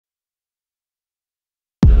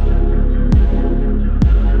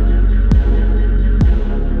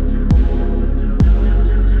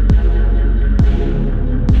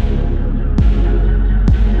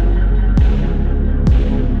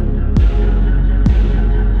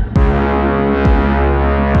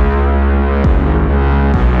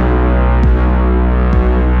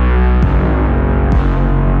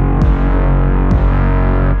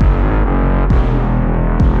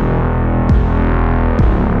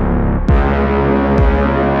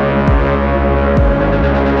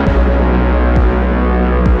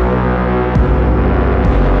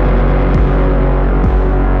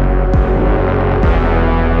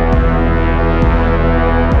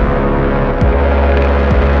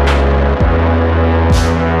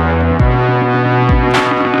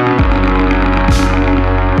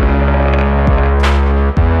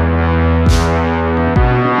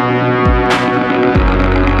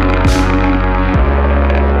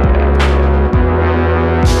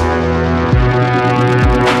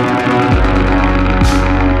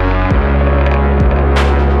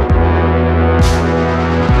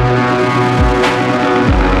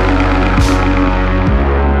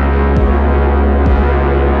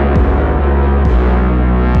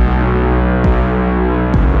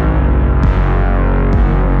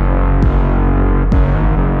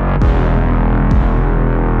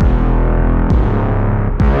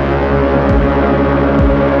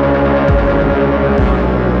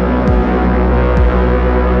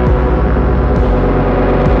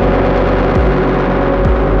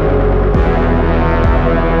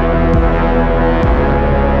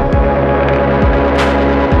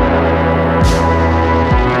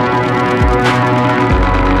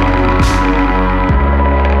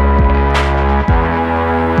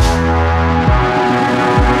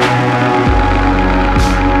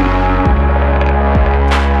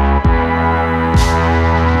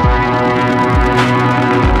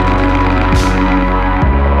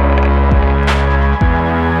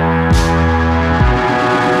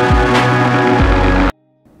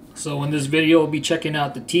this video, we'll be checking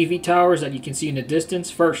out the TV towers that you can see in the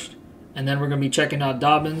distance first, and then we're going to be checking out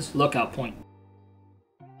Dobbins Lookout Point.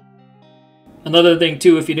 Another thing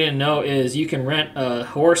too, if you didn't know, is you can rent a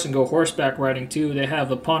horse and go horseback riding too. They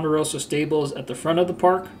have a Ponderosa stables at the front of the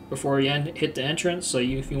park before you hit the entrance, so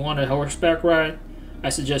if you want a horseback ride, I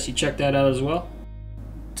suggest you check that out as well.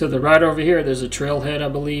 To the right over here, there's a trailhead, I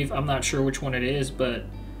believe. I'm not sure which one it is, but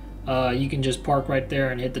you can just park right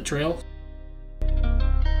there and hit the trail.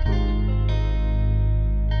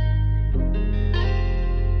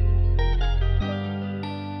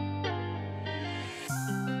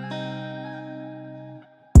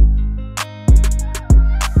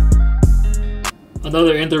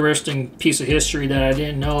 Another interesting piece of history that I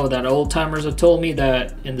didn't know, that old timers have told me,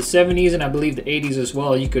 that in the 70s and I believe the 80s as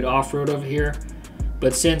well, you could off-road over here.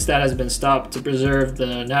 But since that has been stopped to preserve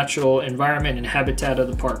the natural environment and habitat of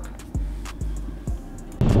the park.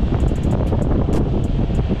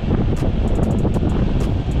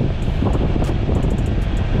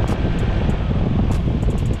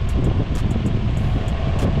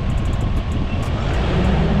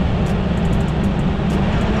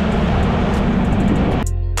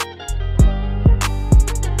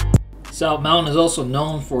 South Mountain is also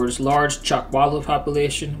known for its large chakwala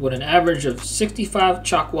population, with an average of 65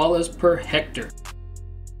 chakwalas per hectare.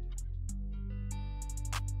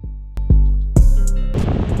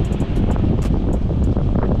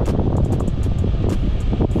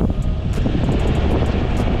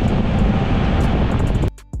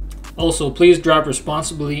 Also, please drive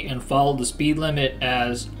responsibly and follow the speed limit,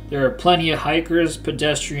 as there are plenty of hikers,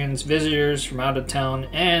 pedestrians, visitors from out of town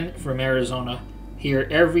and from Arizona here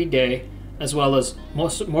every day, as well as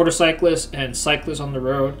most motorcyclists and cyclists on the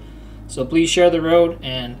road. So please share the road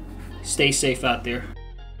and stay safe out there.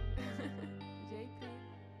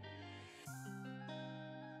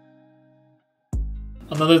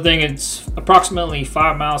 Another thing, it's approximately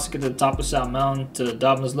 5 miles to get to the top of South Mountain to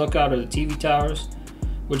Dobbins Lookout or the TV towers,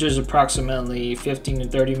 which is approximately 15 to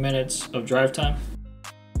 30 minutes of drive time.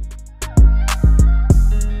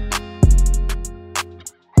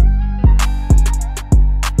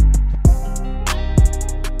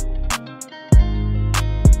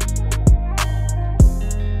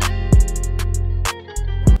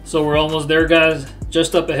 So we're almost there, guys.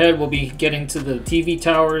 Just up ahead, we'll be getting to the TV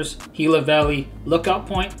towers, Gila Valley Lookout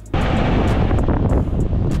Point.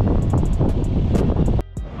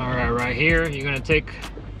 Alright, right here, you're going to take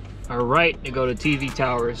a right to go to TV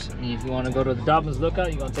towers. And if you want to go to the Dobbins Lookout,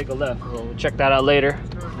 you're going to take a left. So we'll check that out later.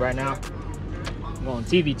 Right now, I'm going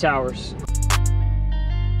TV towers.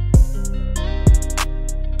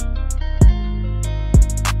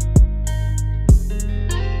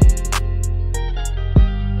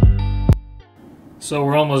 So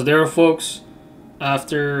we're almost there, folks.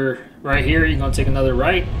 After right here, you're gonna take another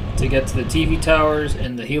right to get to the TV towers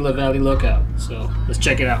and the Gila Valley Lookout. So let's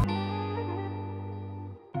check it out.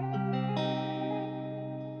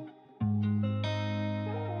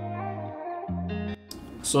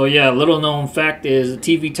 So yeah, little known fact is the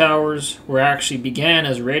TV towers actually began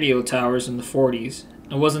as radio towers in the 40s.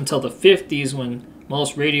 It wasn't until the 50s when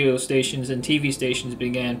most radio stations and TV stations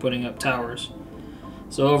began putting up towers.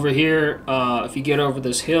 So over here, if you get over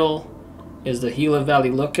this hill, is the Gila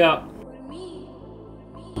Valley Lookout.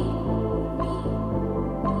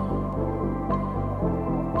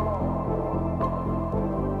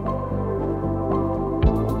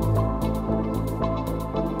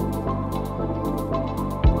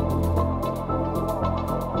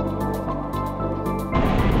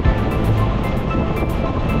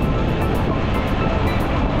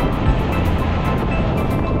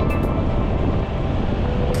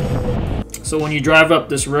 So when you drive up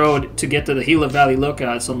this road to get to the Gila Valley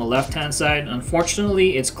Lookout, it's on the left-hand side.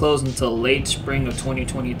 Unfortunately, it's closed until late spring of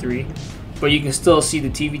 2023, but you can still see the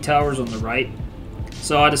TV towers on the right.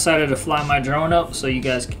 So I decided to fly my drone up so you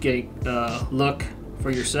guys could get a look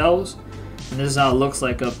for yourselves. And this is how it looks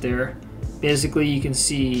like up there. Basically, you can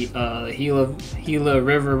see the Gila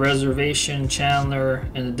River Reservation, Chandler,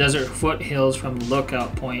 and the desert foothills from the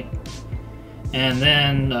lookout point. And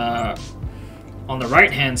then on the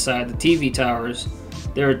right hand side, the TV towers,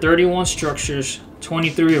 there are 31 structures,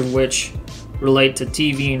 23 of which relate to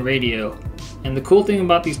TV and radio. And the cool thing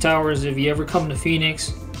about these towers, if you ever come to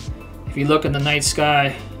Phoenix, if you look in the night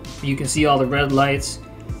sky, you can see all the red lights,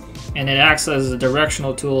 and it acts as a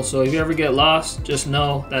directional tool. So if you ever get lost, just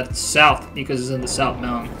know that's south because it's in the South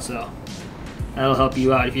Mountain. So that'll help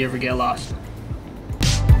you out if you ever get lost.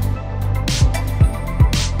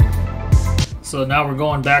 So now we're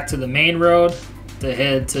going back to the main road to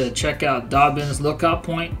head to check out Dobbins Lookout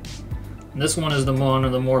Point. And this one is one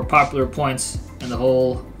of the more popular points in the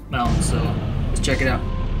whole mountain. So let's check it out.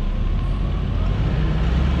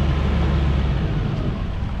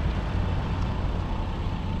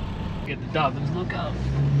 Get the Dobbins Lookout.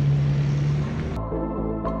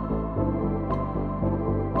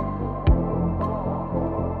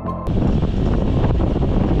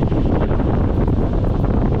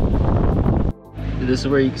 This is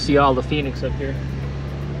where you can see all the Phoenix up here.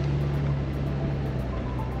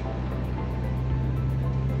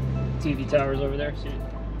 TV towers over there. See it?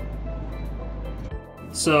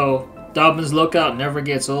 So Dobbins Lookout never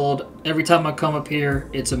gets old. Every time I come up here,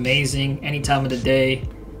 it's amazing. Any time of the day,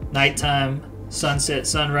 nighttime, sunset,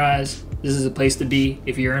 sunrise. This is a place to be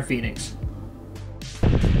if you're in Phoenix.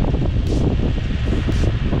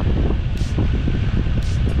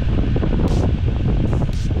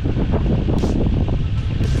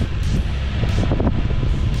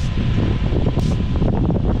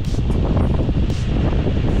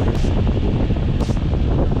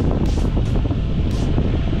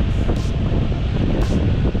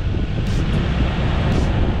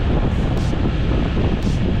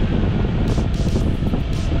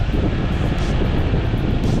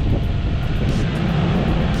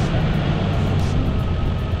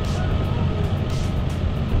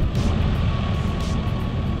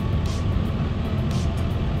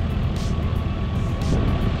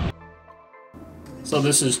 So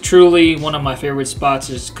this is truly one of my favorite spots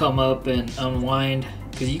to just come up and unwind,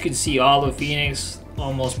 because you can see all of Phoenix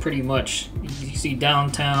almost pretty much. You see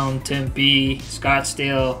downtown, Tempe,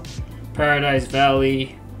 Scottsdale, Paradise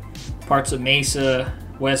Valley, parts of Mesa,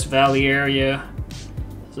 West Valley area.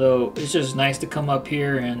 So it's just nice to come up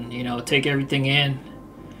here and, you know, take everything in,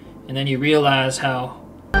 and then you realize how